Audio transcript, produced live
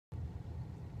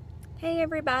Hey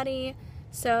everybody!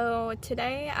 So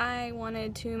today I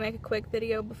wanted to make a quick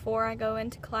video before I go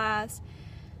into class,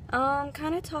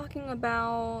 kind of talking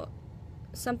about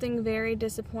something very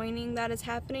disappointing that is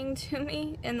happening to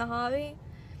me in the hobby.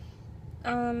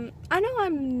 I know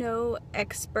I'm no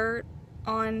expert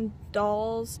on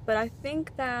dolls, but I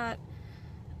think that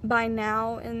by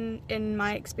now in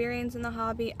my experience in the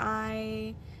hobby,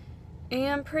 I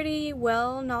am pretty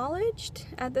well knowledged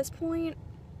at this point.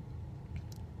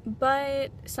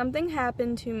 But something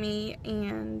happened to me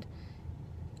and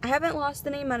I haven't lost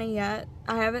any money yet.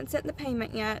 I haven't sent the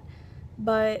payment yet,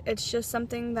 but it's just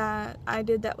something that I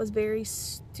did that was very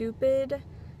stupid,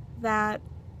 that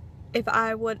if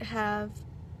I would have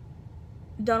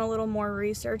done a little more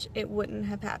research, it wouldn't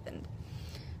have happened.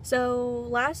 So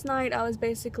last night I was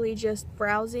basically just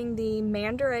browsing the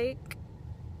Mandrake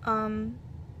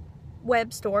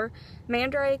web store.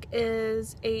 Mandrake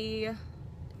is a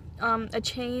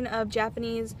chain of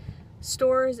Japanese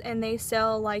stores, and they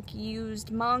sell like used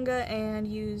manga and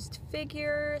used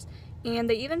figures, and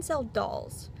they even sell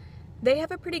dolls. They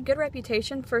have a pretty good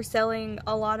reputation for selling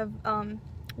a lot of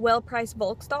well-priced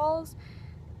Volks dolls.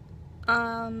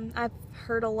 I've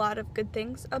heard a lot of good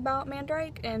things about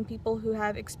Mandrake and people who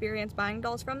have experience buying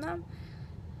dolls from them.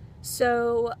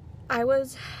 So I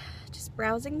was just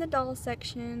browsing the doll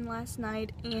section last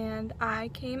night and I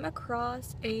came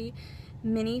across a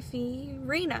minifee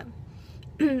Rena.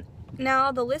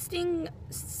 Now the listing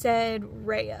said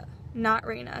Rhea, not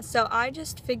Rena, so I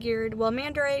just figured, well,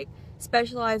 Mandrake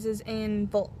specializes in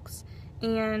Volks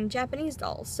and Japanese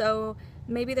dolls, so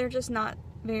maybe they're just not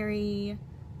very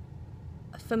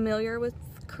familiar with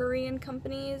Korean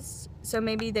companies, so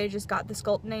maybe they just got the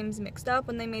sculpt names mixed up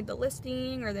when they made the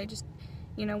listing, or they just,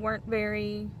 weren't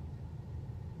very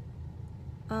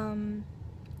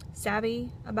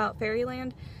savvy about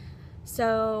Fairyland.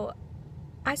 So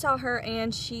I saw her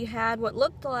and she had what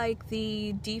looked like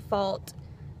the default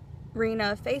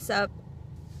Rena face up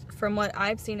from what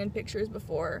I've seen in pictures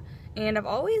before. And I've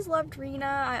always loved Rena.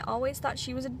 I always thought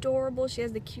she was adorable. She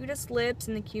has the cutest lips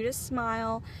and the cutest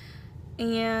smile.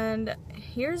 And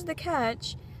here's the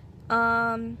catch.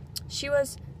 She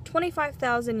was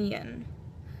 25,000 yen,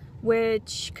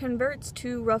 which converts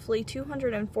to roughly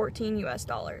 214 US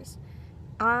dollars.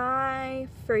 I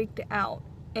freaked out.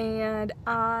 And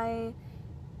I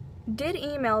did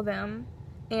email them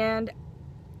and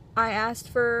I asked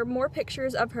for more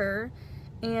pictures of her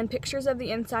and pictures of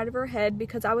the inside of her head,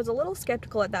 because I was a little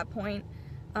skeptical at that point.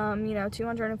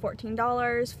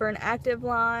 $214 for an active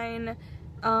line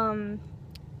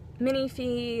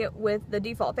minifee with the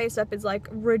default face up is like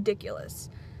ridiculous.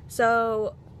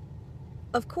 So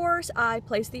of course I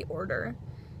placed the order.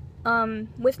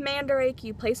 With Mandrake,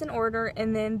 you place an order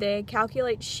and then they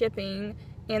calculate shipping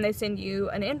and they send you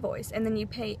an invoice, and then you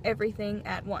pay everything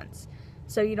at once.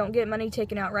 So you don't get money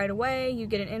taken out right away, you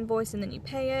get an invoice and then you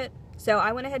pay it. So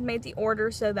I went ahead and made the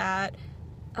order so that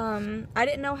I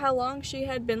didn't know how long she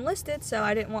had been listed, so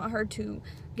I didn't want her to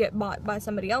get bought by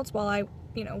somebody else while I,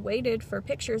 waited for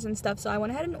pictures and stuff. So I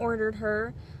went ahead and ordered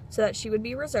her so that she would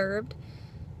be reserved.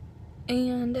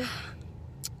 And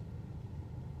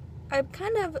I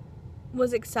kind of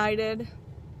was excited,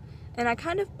 and I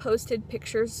kind of posted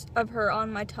pictures of her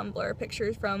on my Tumblr,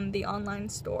 pictures from the online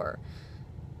store.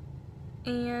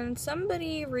 And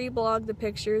somebody reblogged the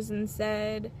pictures and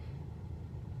said,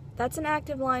 that's an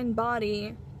active line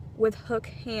body with hook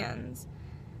hands.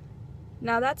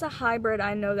 Now that's a hybrid,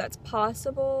 I know that's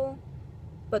possible,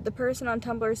 but the person on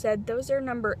Tumblr said those are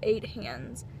number 8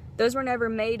 hands. Those were never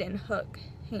made in hook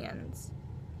hands.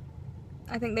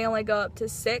 I think they only go up to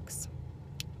 6,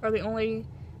 or the only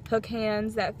hook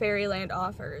hands that Fairyland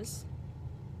offers.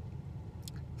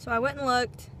 So I went and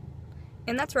looked,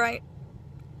 and that's right.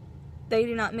 They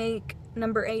do not make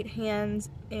number 8 hands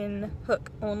in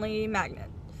hook, only magnet.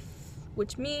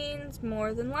 Which means,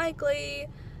 more than likely,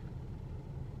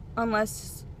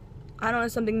 unless, I don't know,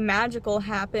 something magical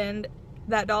happened,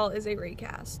 that doll is a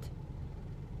recast.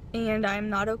 And I'm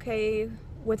not okay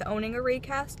with owning a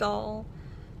recast doll.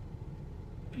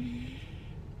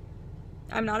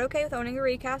 I'm not okay with owning a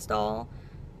recast doll,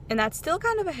 and that's still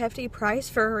kind of a hefty price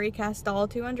for a recast doll,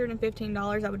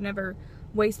 $215. I would never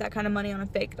waste that kind of money on a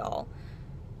fake doll.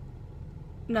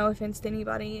 No offense to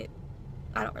anybody,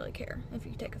 I don't really care if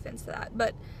you take offense to that,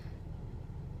 but,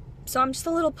 so I'm just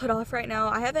a little put off right now.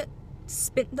 I haven't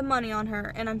spent the money on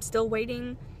her, and I'm still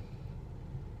waiting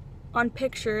on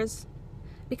pictures,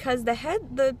 because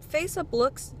the face-up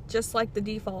looks just like the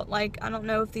default. Like, I don't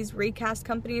know if these recast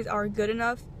companies are good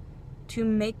enough to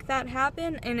make that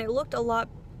happen, and it looked a lot,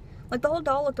 like the whole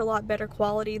doll looked a lot better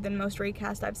quality than most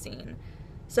recast I've seen.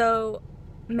 So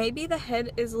maybe the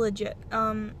head is legit,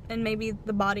 and maybe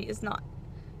the body is not.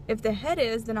 If the head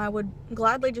is, then I would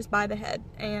gladly just buy the head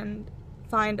and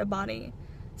find a body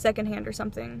secondhand or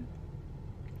something.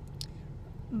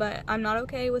 But I'm not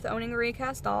okay with owning a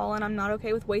recast doll, and I'm not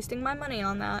okay with wasting my money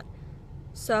on that.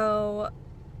 So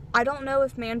I don't know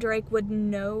if Mandrake would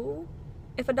know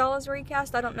if a doll is a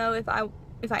recast. I don't know if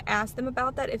I asked them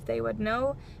about that, if they would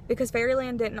know, because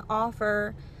Fairyland didn't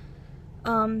offer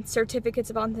certificates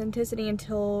of authenticity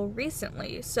until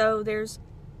recently. So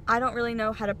I don't really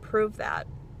know how to prove that,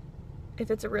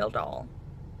 if it's a real doll.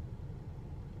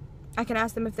 I can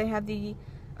ask them if they have the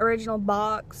original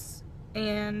box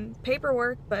and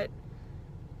paperwork, but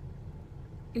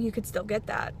you could still get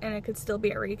that, and it could still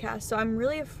be a recast. So I'm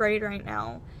really afraid right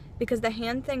now, because the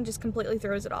hand thing just completely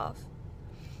throws it off.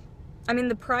 I mean,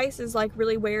 the price is like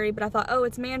really wary, but I thought, oh,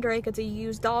 it's Mandrake, it's a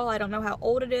used doll, I don't know how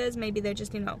old it is, maybe they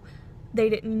just, they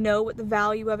didn't know what the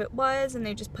value of it was, and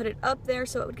they just put it up there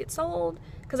so it would get sold,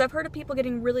 because I've heard of people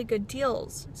getting really good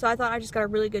deals, so I thought I just got a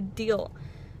really good deal.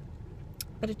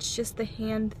 But it's just the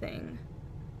hand thing.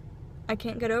 I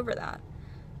can't get over that.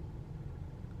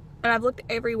 And I've looked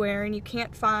everywhere, and you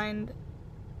can't find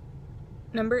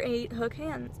number 8 hook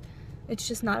hands. It's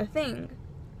just not a thing.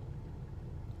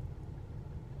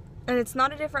 And it's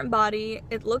not a different body.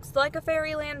 It looks like a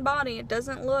Fairyland body. It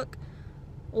doesn't look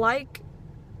like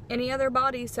any other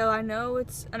body, so I know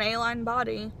it's an A-line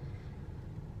body.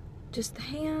 Just the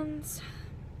hands.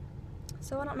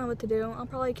 So I don't know what to do. I'll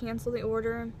probably cancel the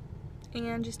order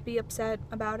and just be upset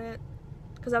about it,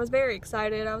 because I was very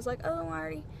excited. I was like, oh, I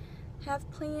already have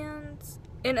plans.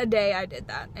 In a day I did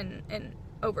that, and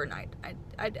overnight.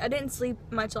 I didn't sleep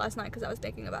much last night because I was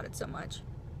thinking about it so much.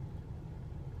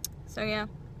 So yeah,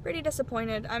 pretty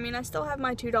disappointed. I mean, I still have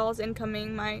my 2 dolls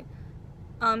incoming, my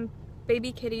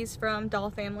baby kitties from Doll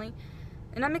Family,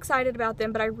 and I'm excited about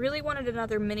them, but I really wanted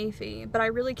another mini fee, but I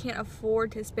really can't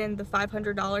afford to spend the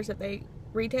 $500 that they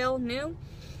retail new.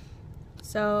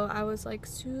 So I was like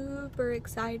super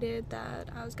excited that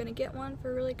I was gonna get one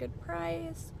for a really good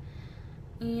price,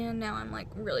 and now I'm like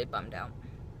really bummed out.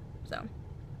 So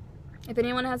if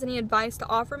anyone has any advice to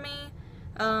offer me,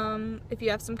 if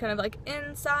you have some kind of like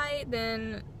insight,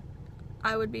 then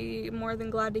I would be more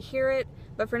than glad to hear it.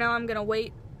 But for now, I'm gonna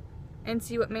wait and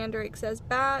see what Mandrake says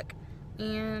back,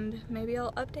 and maybe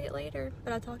I'll update later.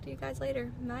 But I'll talk to you guys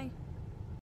later. Bye.